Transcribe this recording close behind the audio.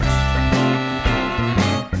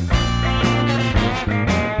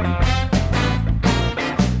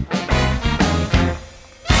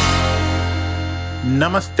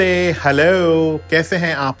नमस्ते, हेलो, कैसे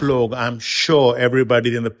हैं आप लोग? I am sure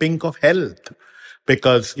everybody in the pink of health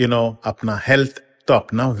because अपना हेल्थ तो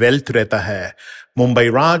अपना वेल्थ रहता है। मुंबई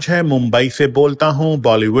राज है, मुंबई से बोलता हूँ,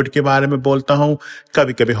 बॉलीवुड के बारे में बोलता हूँ,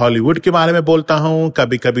 कभी कभी हॉलीवुड के बारे में बोलता हूँ,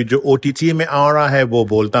 कभी कभी जो ओटीटी में आ रहा है वो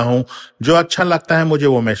बोलता हूँ। जो अच्छा लगता है मुझे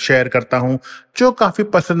वो मैं शेयर करता हूँ, जो काफी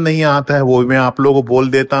पसंद नहीं आता है वो मैं आप लोगों को बोल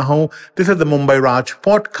देता हूँ। This is the Mumbai Raj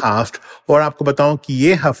podcast. और आपको बताऊं कि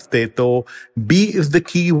ये हफ्ते तो B is the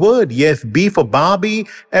key word. Yes, B for Barbie.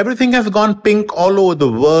 Everything has gone pink all over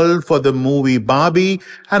the world for the movie Barbie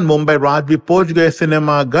and Mumbai राज भी पहुंच गए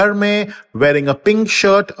सिनेमा घर में वेयरिंग अ पिंक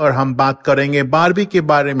शर्ट। और हम बात करेंगे बार्बी के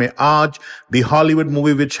बारे में आज, the Hollywood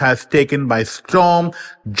movie which has taken by storm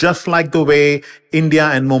just like the way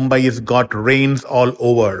India and Mumbai is got rains all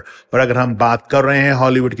over. और अगर हम बात कर रहे हैं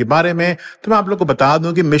हॉलीवुड के बारे में तो मैं आप लोग को बता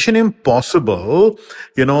दूं कि मिशन इम्पॉसिबल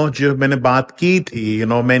जो मैंने बात की थी,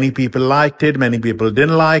 many people liked it, many people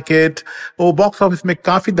didn't like it. वो बॉक्स ऑफिस में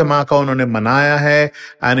काफी धमाका उन्होंने मनाया है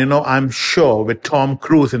and I am sure with Tom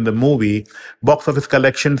cruise in the movie box office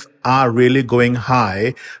collections are really going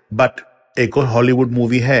high. But एक और हॉलीवुड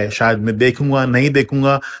मूवी है, शायद मैं देखूंगा नहीं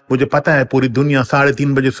देखूंगा, मुझे पता है पूरी दुनिया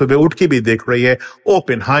 3:30 सुबह उठ के भी देख रही है,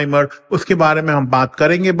 ओपेनहाइमर। उसके बारे में हम बात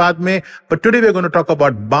करेंगे बाद में, but today we are going to talk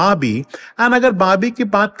about Barbie. And अगर बार्बी की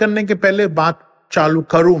बात करने के पहले बात चालू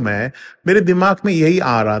करूं मैं, मेरे दिमाग में यही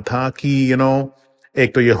आ रहा था कि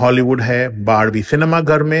एक तो ये हॉलीवुड है, बारबी सिनेमा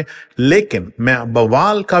घर में, लेकिन मैं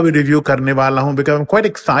बवाल का भी रिव्यू करने वाला हूं because I am quite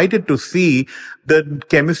excited to see the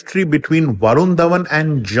chemistry between Varun Dhawan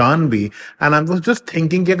and Janvi. And I was just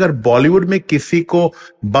thinking कि अगर बॉलीवुड में किसी को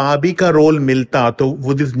बार्बी का रोल मिलता तो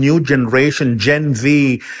वो this new generation gen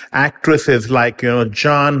ji actresses like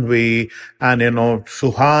Janvi and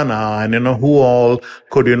Suhana and who all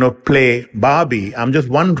could play Barbie. I'm just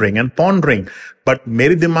wondering and pondering. But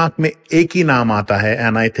मेरे दिमाग में एक ही नाम आता है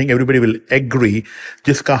and I think everybody will agree,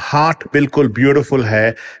 जिसका हार्ट बिल्कुल beautiful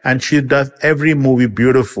है and she does every movie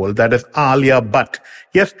beautiful. That is Alia Bhatt.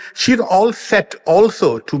 Yes, she's all set also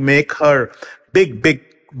to make her big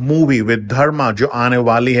movie with Dharma जो आने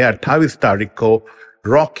वाली है 28 तारीख को,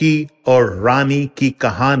 रॉकी और रानी की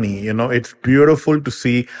कहानी. It's beautiful to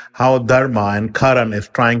see how Dharma and Karan is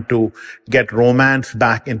trying to get romance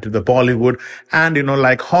back into the Bollywood. And,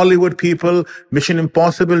 like Hollywood people, Mission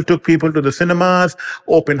Impossible took people to the cinemas,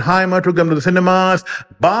 Oppenheimer took them to the cinemas,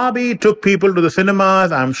 Barbie took people to the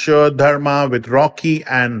cinemas. I'm sure Dharma with Rocky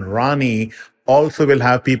and Rani also will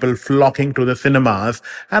have people flocking to the cinemas.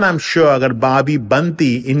 And I'm sure अगर बाबी बनती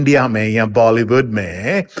India में या बॉलीवुड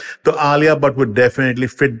में तो Alia Bhatt would definitely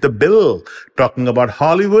fit the bill. Talking about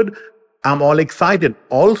Hollywood, I'm all excited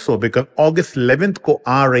also because August 11th को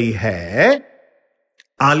आ रही है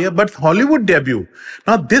Alia Bhatt's Hollywood debut.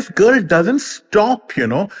 Now, this girl doesn't stop,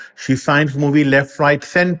 She signs movie left, right,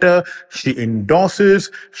 center. She endorses,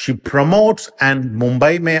 she promotes. And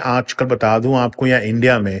Mumbai में आजकल बता दूं आपको या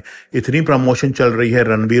India में इतनी प्रमोशन चल रही है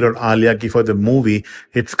रणवीर और आलिया की for the movie.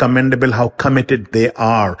 It's commendable how committed they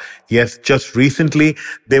are. Yes, just recently,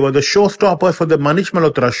 they were the showstoppers for the Manish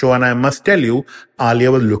Malhotra show. And I must tell you,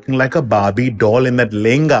 Alia was looking like a Barbie doll in that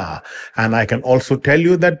lehenga. And I can also tell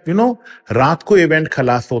you that, रात को event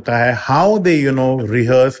hota hai, how they,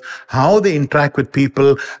 rehearse, how they interact with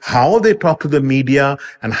people, how they talk to the media,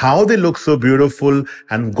 and how they look so beautiful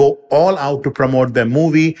and go all out to promote their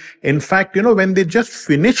movie. In fact, when they just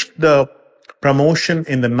finished the promotion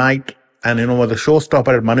in the night and, was the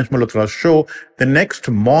showstopper at Manish Malhotra's show, the next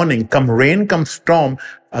morning, come rain, come storm,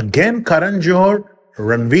 again Karan Johar,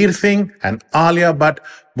 Ranveer Singh and Alia Bhatt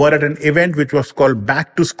were at an event which was called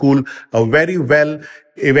Back to School, a very well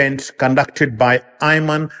event conducted by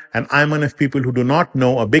Ayman. And Ayman, if people who do not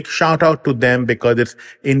know, a big shout out to them because it's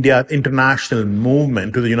India's international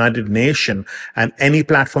movement to the United Nations. And any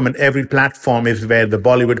platform and every platform is where the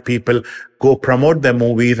Bollywood people go promote their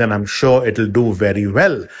movies, and I'm sure it'll do very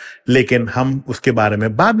well. लेकिन हम उसके बारे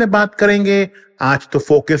में बाद में बात करेंगे. आज तो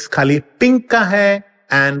फोकस खाली पिंक का है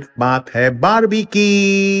एंड बात है बारबी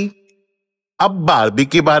की. अब बारबी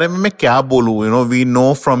के बारे में मैं क्या बोलूं? We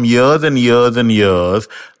know from years and years and years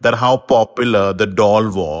that how popular the doll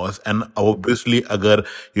was, and obviously agar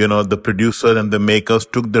the producers and the makers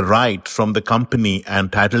took the rights from the company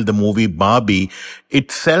and titled the movie Barbie,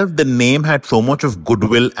 itself the name had so much of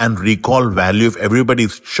goodwill and recall value of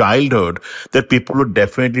everybody's childhood that people would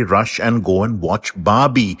definitely rush and go and watch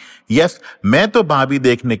Barbie. Yes, मैं तो Barbie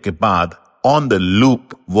देखने के बाद on the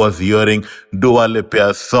loop was hearing Dua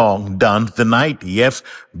Lipa's song Dance the Night. Yes,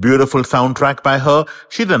 beautiful soundtrack by her.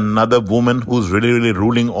 She's another woman who's really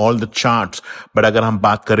ruling all the charts. But agar hum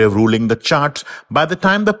baat kare ruling the charts, by the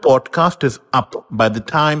time the podcast is up, by the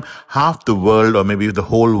time half the world or maybe the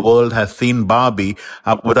whole world has seen Barbie,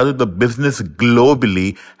 the business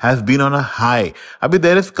globally has been on a high.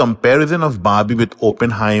 There is comparison of Barbie with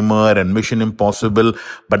Oppenheimer and Mission Impossible,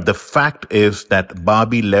 but the fact is that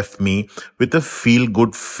Barbie left me with a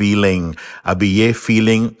feel-good feeling. Ye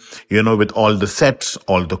feeling, with all the sets,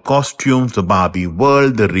 all the costumes, the Barbie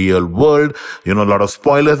world, the real world, a lot of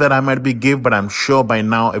spoilers that I might be give, but I'm sure by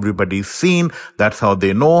now everybody's seen. That's how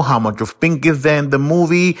they know how much of pink is there in the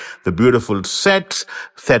movie, the beautiful sets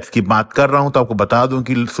की बात कर रहा हूं तो आपको बता दूं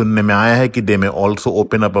कि सुनने में आया है कि they may also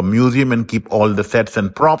open up a museum and keep all the sets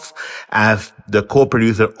and props, as the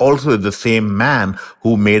co-producer also is the same man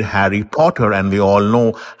who made Harry Potter, and we all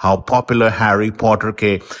know how popular Harry Potter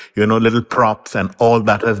ke, little props and all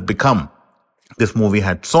that has become. This movie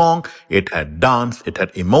had song, it had dance, it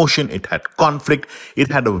had emotion, it had conflict, it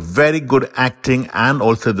had a very good acting, and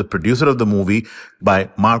also the producer of the movie by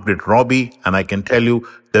Margaret Robbie. And I can tell you,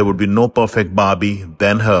 there would be no perfect Barbie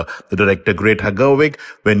than her. The director Greta Gerwig,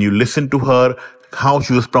 when you listen to her, how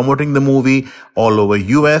she was promoting the movie all over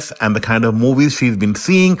US and the kind of movies she's been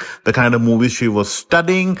seeing, the kind of movies she was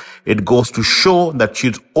studying, it goes to show that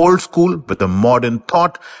she's old school with a modern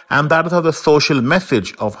thought, and that is how the social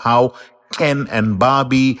message of how Ken and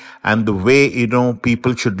Barbie and the way,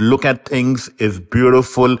 people should look at things is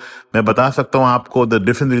beautiful. मैं बता सकता हूँ आपको the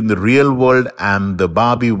difference between the real world and the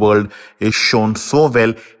Barbie world is shown so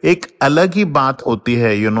well. एक अलग ही बात होती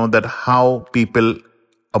है, that how people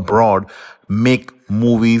abroad make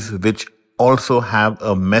movies which also have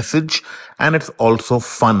a message and it's also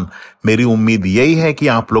fun. मेरी उम्मीद यही है कि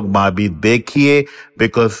आप लोग बार्बी देखिए,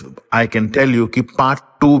 because I can tell you कि part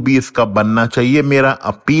 2 भी इसका बनना चाहिए. मेरा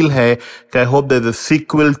अपील है कि I hope there's a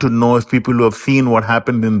sequel to know if people who have seen what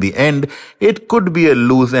happened in the end. It could be a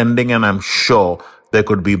loose ending, and I'm sure there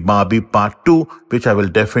could be Barbie Part 2, which I will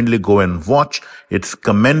definitely go and watch. It's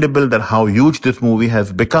commendable that how huge this movie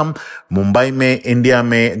has become. Mumbai mein, India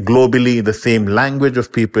mein, globally, the same language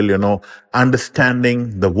of people,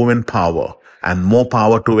 understanding the woman power. And more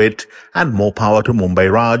power to it, and more power to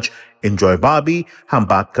Mumbai Raj. Enjoy Barbie. Hum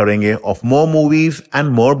baat karenge of more movies and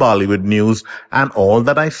more Bollywood news and all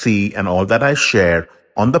that I see and all that I share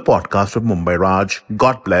on the podcast of Mumbai Raj.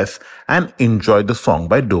 God bless and enjoy the song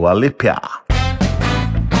by Dua Lipa.